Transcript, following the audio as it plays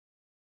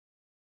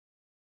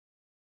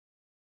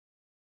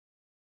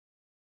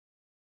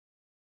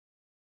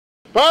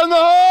Fire in the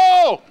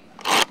hole!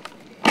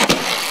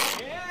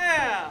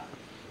 Yeah!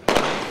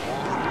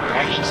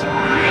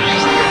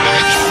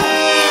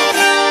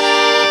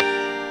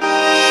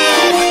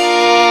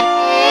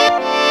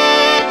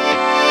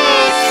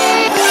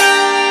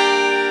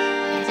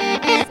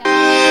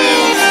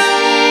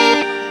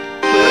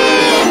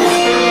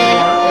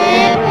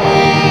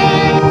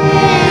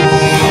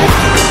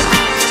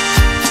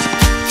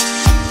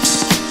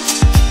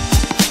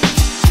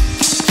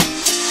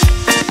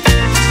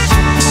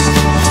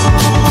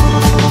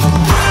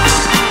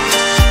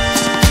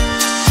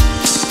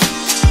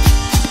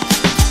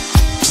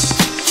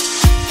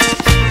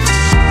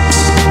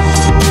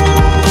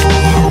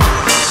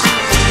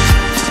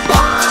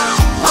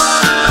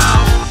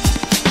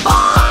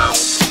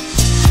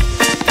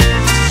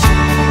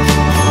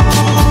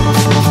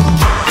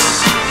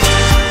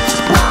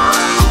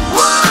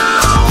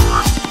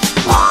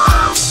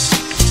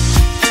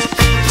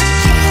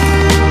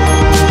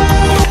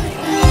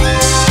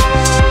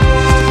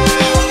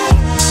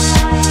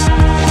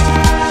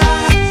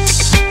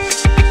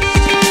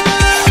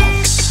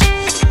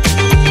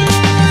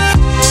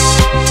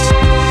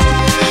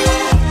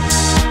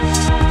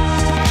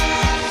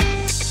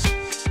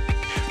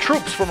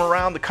 Troops from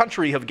around the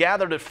country have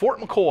gathered at Fort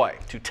McCoy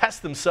to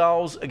test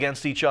themselves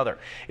against each other.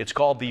 It's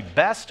called the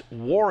Best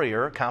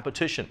Warrior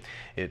Competition.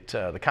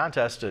 The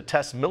contest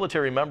tests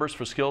military members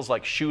for skills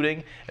like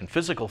shooting and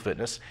physical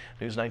fitness.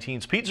 News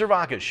 19's Pete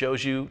Zervakis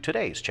shows you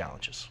today's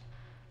challenges.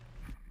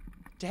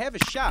 To have a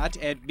shot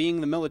at being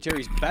the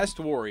military's best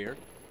warrior,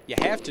 you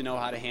have to know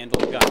how to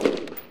handle a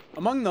gun.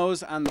 Among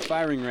those on the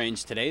firing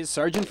range today is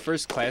Sergeant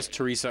First Class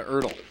Teresa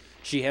Ertl.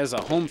 She has a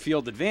home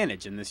field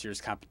advantage in this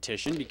year's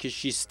competition because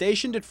she's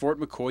stationed at Fort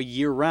McCoy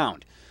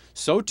year-round.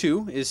 So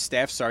too is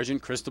Staff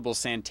Sergeant Cristobal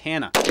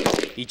Santana.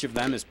 Each of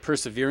them is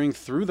persevering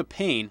through the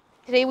pain.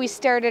 Today we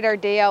started our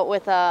day out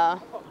with a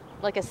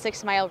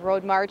 6-mile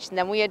road march, and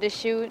then we had to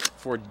shoot.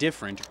 For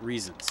different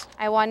reasons.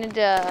 I wanted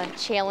to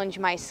challenge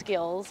my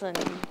skills and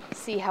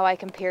see how I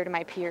compare to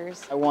my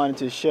peers. I wanted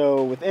to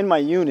show within my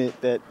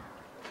unit that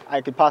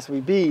I could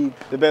possibly be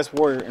the best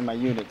warrior in my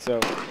unit.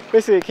 So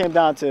basically it came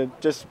down to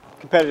just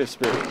competitive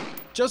spirit.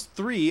 Just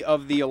 3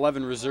 of the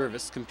 11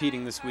 reservists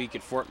competing this week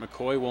at Fort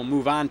McCoy will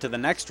move on to the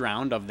next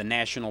round of the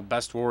National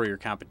Best Warrior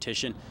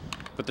competition.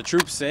 But the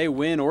troops say,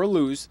 win or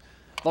lose,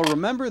 they'll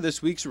remember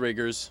this week's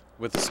rigors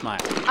with a smile.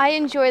 I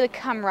enjoy the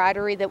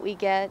camaraderie that we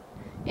get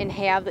and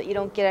have that you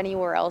don't get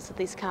anywhere else at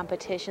these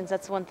competitions.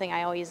 That's one thing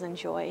I always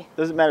enjoy. It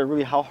doesn't matter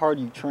really how hard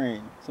you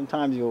train.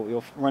 Sometimes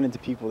you'll run into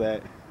people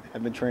that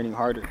have been training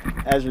harder.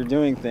 As you're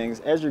doing things,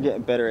 as you're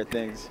getting better at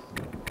things,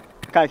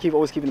 kind of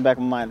always keep in the back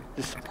of my mind,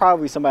 there's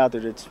probably somebody out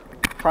there that's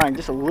trying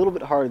just a little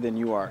bit harder than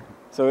you are.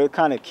 So it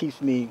kind of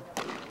keeps me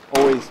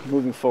always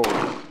moving forward.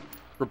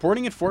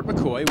 Reporting at Fort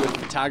McCoy with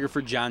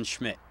photographer John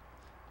Schmidt.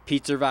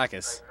 Pete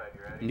Zervakis,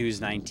 News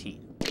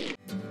 19.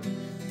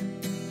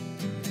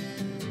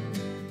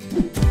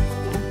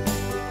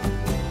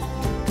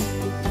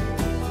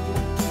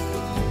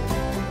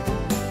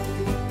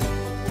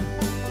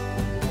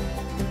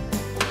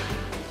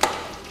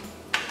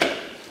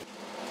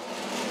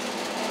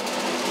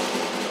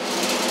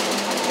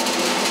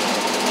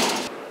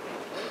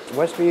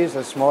 Westby is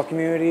a small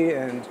community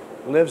and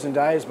lives and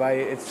dies by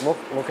its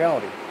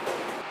locality.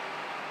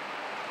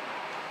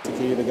 The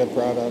key to good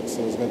products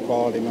is good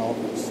quality milk.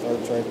 It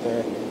starts right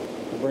there.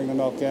 We bring the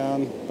milk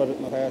in, put it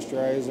in the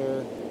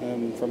pasteurizer,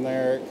 and from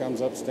there it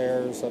comes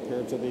upstairs up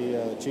here to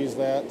the cheese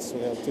vats.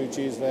 We have 2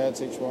 cheese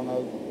vats. Each one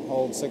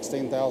holds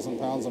 16,000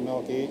 pounds of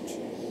milk each,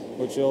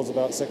 which yields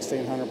about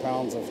 1,600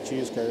 pounds of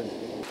cheese curd.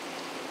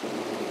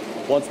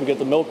 Once we get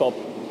the milk up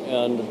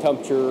and the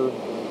temperature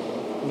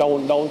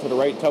down to the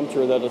right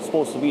temperature that it's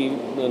supposed to be,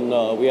 then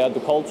we add the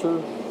culture.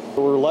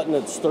 We're letting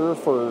it stir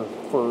for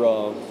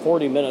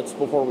 40 minutes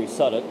before we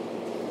set it.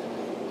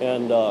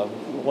 And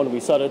when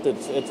we set it,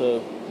 it's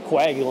a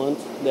coagulant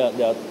that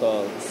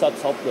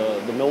sets up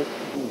the milk.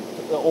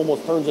 It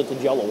almost turns it to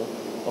jello,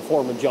 a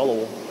form of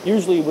jello.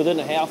 Usually within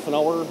a half an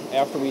hour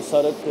after we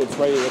set it, it's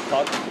ready to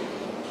cut.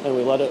 And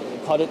we let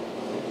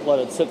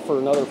it sit for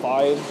another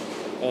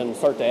 5 and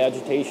start the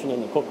agitation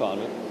and the cook on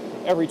it.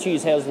 Every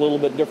cheese has a little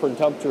bit different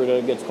temperature that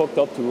it gets cooked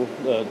up to.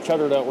 The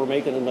cheddar that we're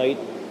making tonight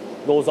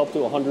goes up to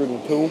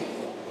 102.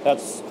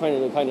 That's kind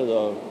of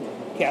the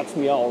cat's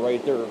meow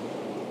right there.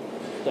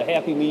 The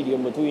happy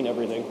medium between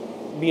everything.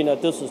 Being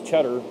that this is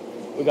cheddar,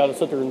 we got to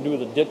sit there and do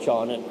the ditch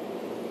on it.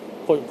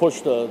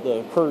 Push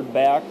the curd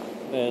back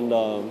and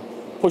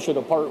push it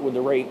apart with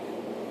the rake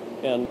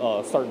and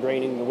start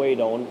draining the whey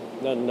down.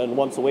 Then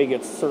once the whey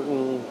gets a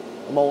certain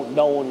amount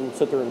down,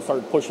 sit there and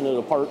start pushing it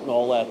apart and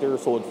all that there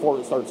so it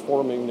starts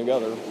forming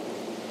together.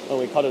 And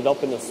we cut it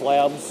up into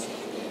slabs.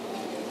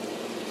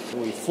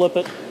 And we flip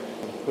it.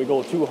 We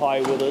go 2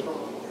 high with it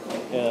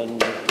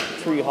and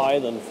 3 high,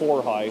 then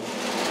 4 high.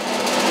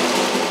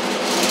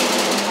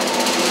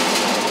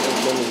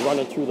 And then we run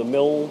it through the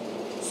mill,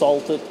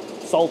 salt it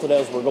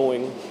as we're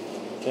going,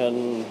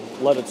 and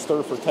let it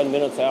stir for 10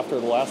 minutes after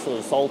the last of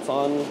the salt's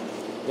on.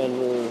 Then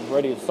we're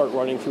ready to start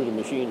running through the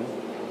machine.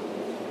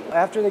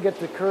 After they get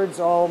the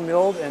curds all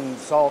milled and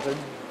salted,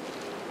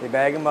 they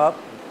bag them up.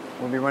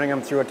 We'll be running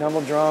them through a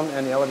tumble drum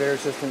and the elevator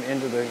system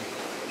into the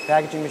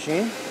packaging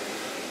machine.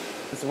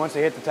 So once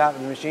they hit the top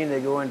of the machine,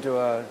 they go into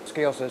a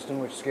scale system,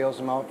 which scales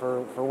them out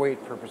for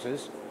weight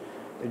purposes.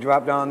 They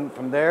drop down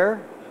from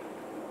there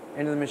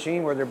into the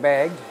machine where they're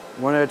bagged.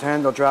 One at a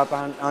time, they'll drop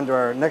onto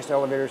our next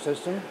elevator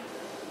system.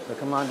 They'll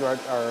come onto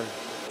our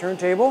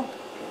turntable,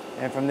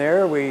 and from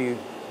there we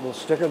will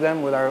sticker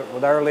them with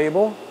our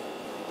label.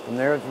 From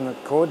there, from the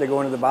code, they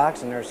go into the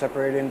box and they're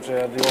separated into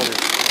the orders.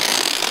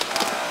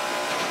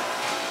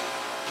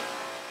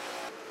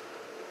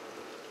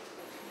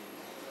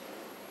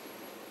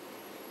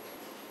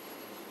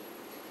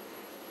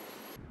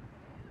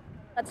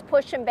 Let's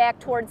push him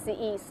back towards the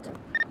east.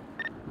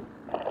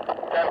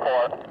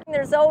 10-4.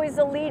 There's always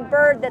a lead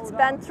bird that's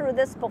been through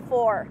this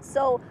before,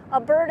 so a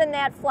bird in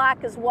that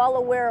flock is well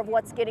aware of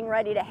what's getting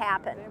ready to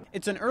happen.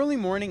 It's an early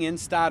morning in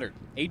Stoddard.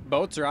 8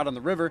 boats are out on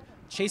the river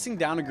chasing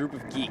down a group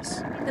of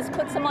geese. This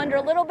puts them under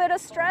a little bit of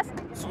stress.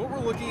 So what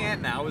we're looking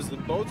at now is the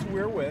boats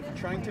we're with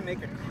trying to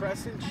make a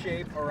crescent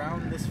shape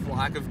around this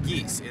flock of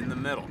geese in the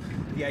middle.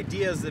 The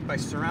idea is that by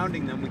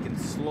surrounding them, we can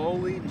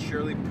slowly and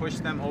surely push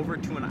them over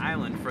to an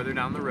island further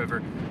down the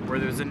river where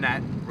there's a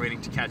net waiting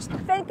to catch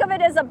them. Think of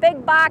it as a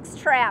big box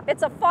trap.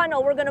 It's a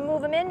funnel. We're going to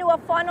move them into a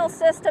funnel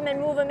system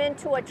and move them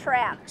into a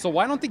trap. So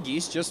why don't the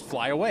geese just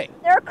fly away?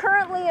 They're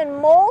currently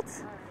in molt,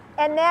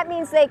 and that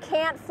means they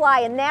can't fly,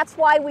 and that's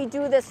why we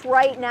do this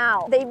right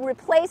now. They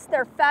replace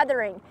their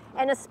feathering,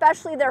 and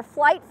especially their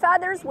flight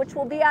feathers, which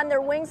will be on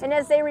their wings, and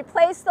as they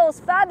replace those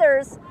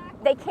feathers,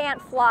 they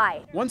can't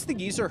fly. Once the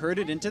geese are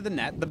herded into the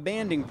net, the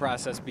banding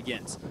process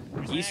begins.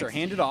 Geese are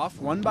handed off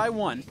one by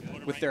one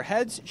with their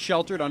heads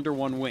sheltered under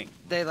one wing.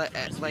 They like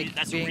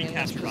being in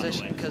this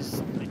position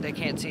because they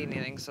can't see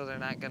anything, so they're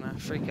not gonna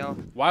freak out.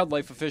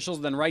 Wildlife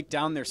officials then write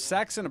down their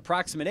sex and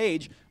approximate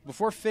age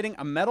before fitting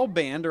a metal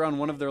band around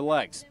one of their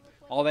legs.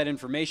 All that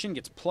information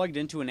gets plugged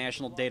into a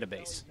national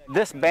database.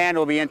 This band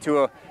will be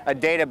into a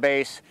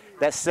database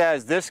that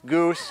says this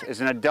goose is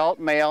an adult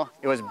male.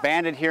 It was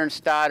banded here in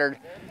Stoddard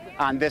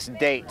on this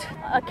date.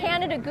 A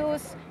Canada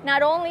goose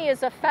not only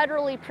is a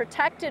federally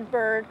protected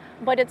bird,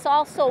 but it's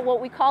also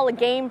what we call a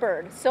game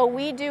bird. So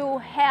we do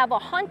have a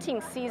hunting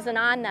season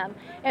on them.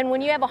 And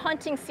when you have a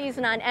hunting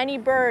season on any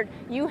bird,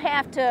 you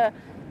have to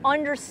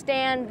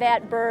understand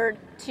that bird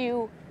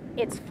to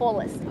its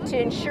fullest to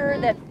ensure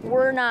that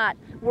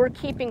we're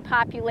keeping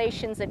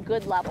populations at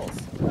good levels.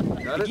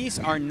 The geese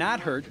are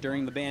not hurt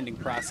during the banding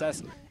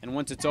process, and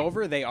once it's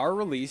over, they are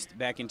released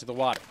back into the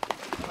water.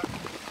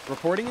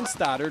 Reporting in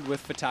Stoddard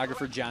with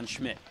photographer John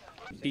Schmidt.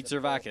 Pete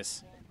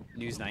Zervakis,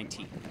 News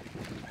 19.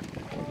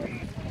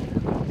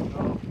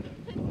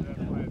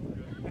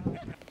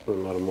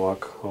 Wouldn't let them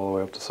walk all the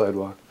way up the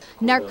sidewalk.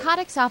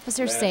 Narcotics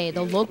officers say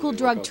the local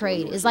drug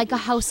trade is like a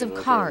house of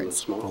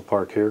cards. I'll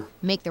park here.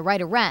 Make the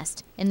right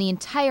arrest, and the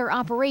entire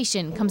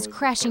operation comes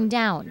crashing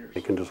down.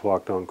 You can just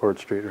walk down Court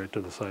Street right to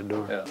the side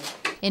door. Yeah.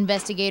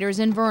 Investigators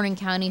in Vernon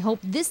County hope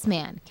this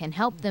man can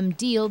help them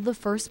deal the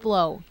first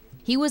blow.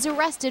 He was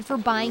arrested for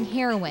buying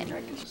heroin.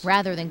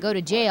 Rather than go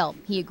to jail,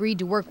 he agreed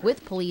to work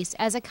with police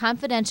as a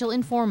confidential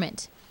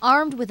informant.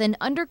 Armed with an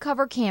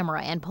undercover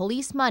camera and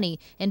police money,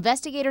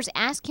 investigators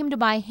asked him to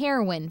buy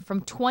heroin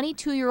from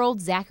 22-year-old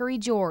Zachary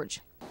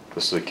George.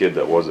 This is a kid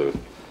that was a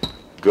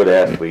good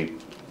athlete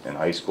in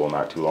high school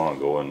not too long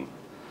ago,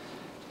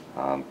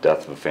 and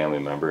death of a family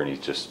member, and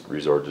he's just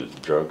resorted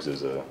to drugs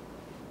as a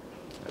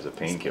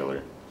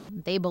painkiller.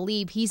 They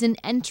believe he's an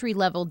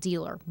entry-level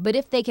dealer, but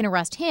if they can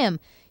arrest him,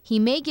 he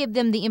may give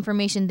them the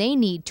information they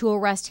need to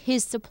arrest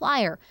his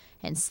supplier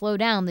and slow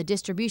down the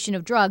distribution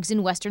of drugs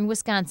in western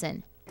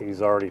Wisconsin.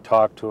 He's already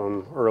talked to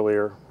him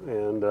earlier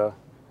and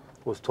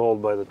was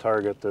told by the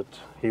target that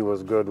he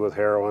was good with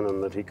heroin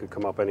and that he could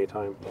come up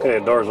anytime. Okay,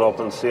 doors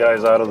open,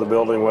 CI's out of the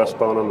building,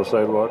 westbound on the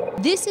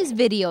sidewalk. This is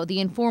video the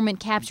informant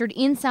captured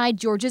inside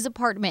George's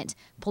apartment.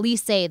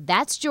 Police say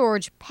that's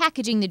George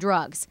packaging the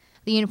drugs.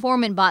 The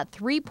informant bought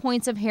 3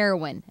 points of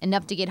heroin,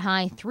 enough to get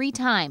high 3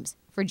 times,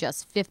 for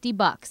just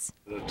 $50.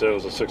 It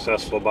was a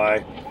successful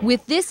buy.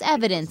 With this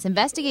evidence,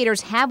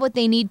 investigators have what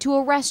they need to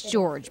arrest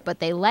George, but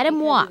they let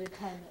him walk.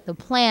 The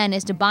plan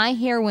is to buy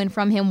heroin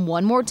from him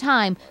one more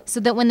time so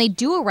that when they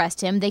do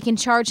arrest him, they can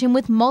charge him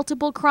with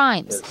multiple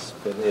crimes. It's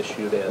been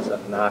issued as a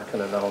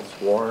knock-and-announce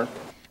warrant.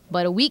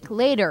 But a week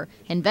later,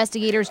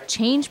 investigators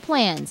change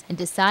plans and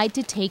decide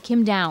to take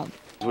him down.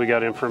 We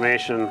got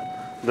information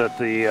that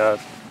the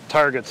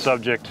target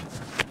subject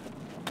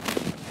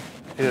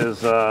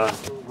is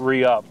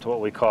re-upped,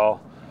 what we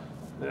call,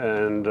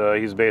 and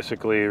he's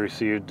basically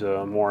received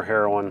more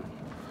heroin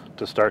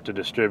to start to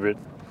distribute.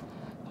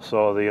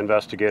 So the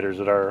investigators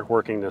that are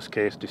working this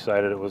case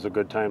decided it was a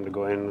good time to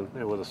go in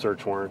with a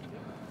search warrant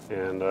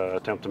and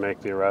attempt to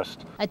make the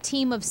arrest. A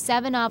team of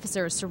 7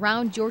 officers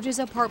surround George's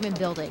apartment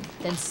building,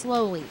 then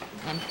slowly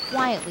and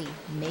quietly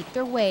make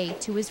their way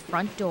to his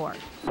front door.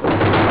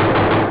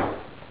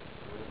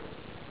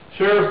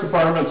 Sheriff's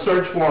Department,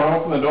 search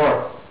warrant, open the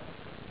door.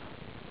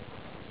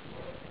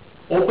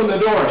 Open the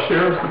door,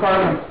 Sheriff's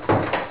Department.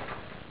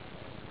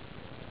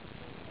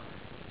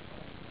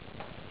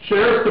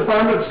 Sheriff's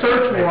Department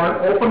search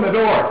warrant, open the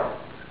door.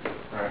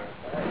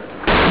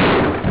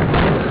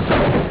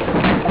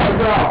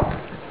 Hands up.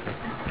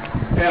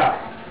 Yeah.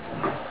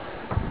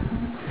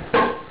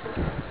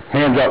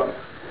 Hands up.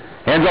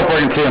 Hands up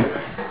where you can see him.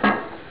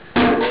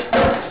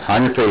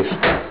 On your face.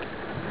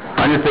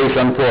 On your face,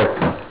 on the floor.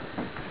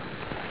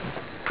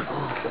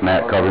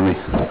 Matt, cover me.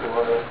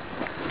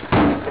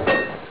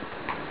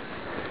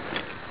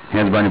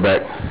 Hands behind your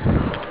back.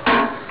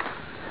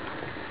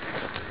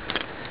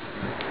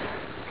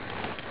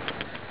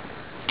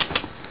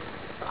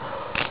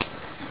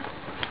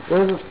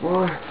 What is this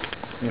for?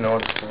 You know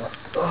what it's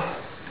for?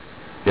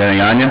 You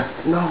anything on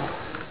you? No.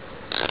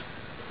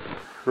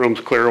 Room's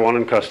clear, one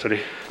in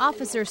custody.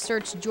 Officers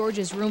searched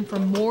George's room for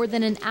more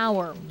than an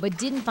hour, but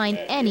didn't find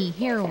any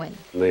heroin.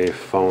 They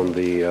found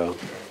the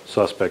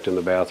suspect in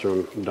the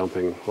bathroom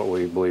dumping what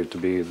we believe to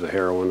be the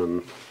heroin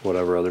and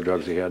whatever other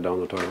drugs he had down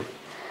the toilet.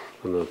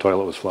 And the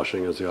toilet was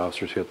flushing as the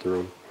officers hit the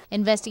room.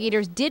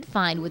 Investigators did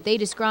find what they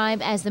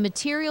describe as the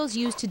materials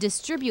used to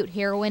distribute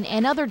heroin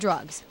and other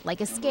drugs,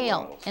 like a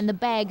scale and the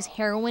bags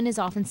heroin is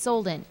often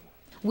sold in.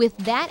 With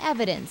that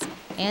evidence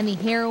and the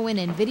heroin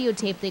and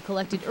videotape they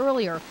collected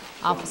earlier,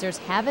 officers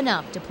have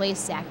enough to place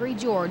Zachary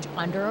George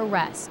under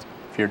arrest.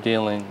 If you're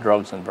dealing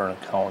drugs in Vernon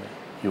County,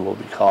 you will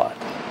be caught.